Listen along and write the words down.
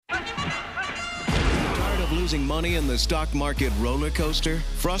losing money in the stock market roller coaster?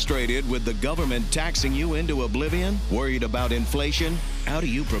 Frustrated with the government taxing you into oblivion? Worried about inflation? How do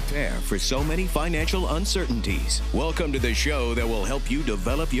you prepare for so many financial uncertainties? Welcome to the show that will help you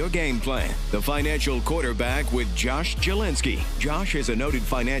develop your game plan. The Financial Quarterback with Josh Jelinski. Josh is a noted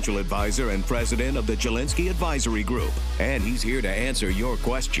financial advisor and president of the Jelinski Advisory Group, and he's here to answer your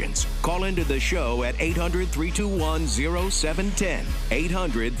questions. Call into the show at 800-321-0710.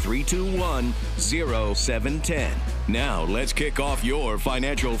 800-321-0710. Now, let's kick off your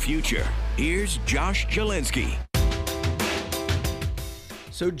financial future. Here's Josh Jelinski.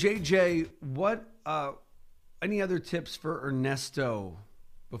 So, JJ, what any other tips for Ernesto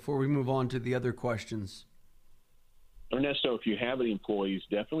before we move on to the other questions? Ernesto, if you have any employees,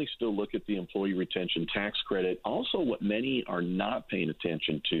 definitely still look at the employee retention tax credit. Also, what many are not paying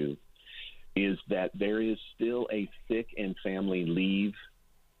attention to is that there is still a sick and family leave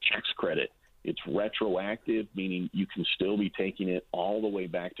tax credit. It's retroactive, meaning you can still be taking it all the way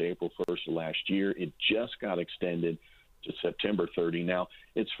back to April 1st of last year. It just got extended to September 30. Now,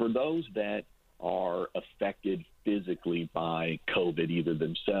 it's for those that are affected physically by COVID, either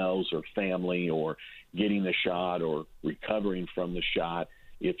themselves or family or getting the shot or recovering from the shot,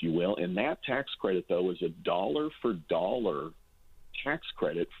 if you will. And that tax credit, though, is a dollar for dollar tax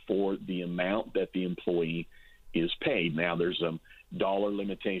credit for the amount that the employee is paid. Now, there's some dollar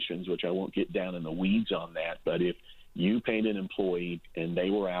limitations, which I won't get down in the weeds on that, but if you paid an employee and they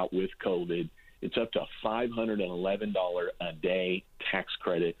were out with COVID, it's up to $511 a day tax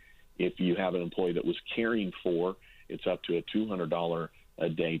credit. If you have an employee that was caring for, it's up to a $200 a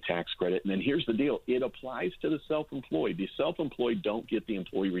day tax credit. And then here's the deal. It applies to the self-employed. The self-employed don't get the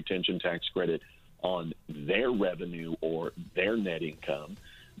employee retention tax credit on their revenue or their net income,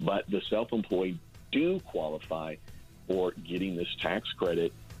 but the self-employed do qualify for getting this tax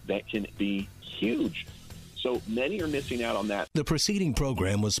credit that can be huge. So many are missing out on that. The preceding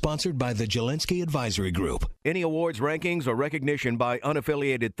program was sponsored by the Jelinski Advisory Group. Any awards, rankings, or recognition by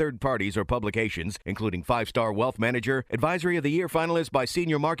unaffiliated third parties or publications, including 5-Star Wealth Manager, Advisory of the Year finalist by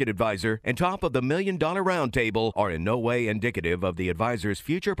Senior Market Advisor, and top of the $1 Million Roundtable, are in no way indicative of the advisor's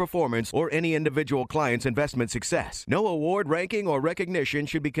future performance or any individual client's investment success. No award, ranking, or recognition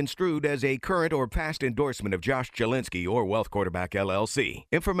should be construed as a current or past endorsement of Josh Jelinski or Wealth Quarterback LLC.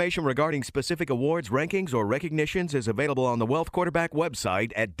 Information regarding specific awards, rankings, or recognitions is available on the Wealth Quarterback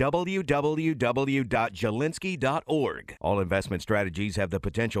website at www.jelinski.org. All investment strategies have the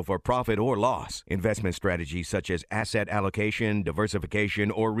potential for profit or loss. Investment strategies such as asset allocation,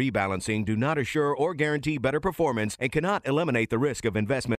 diversification, or rebalancing do not assure or guarantee better performance and cannot eliminate the risk of investment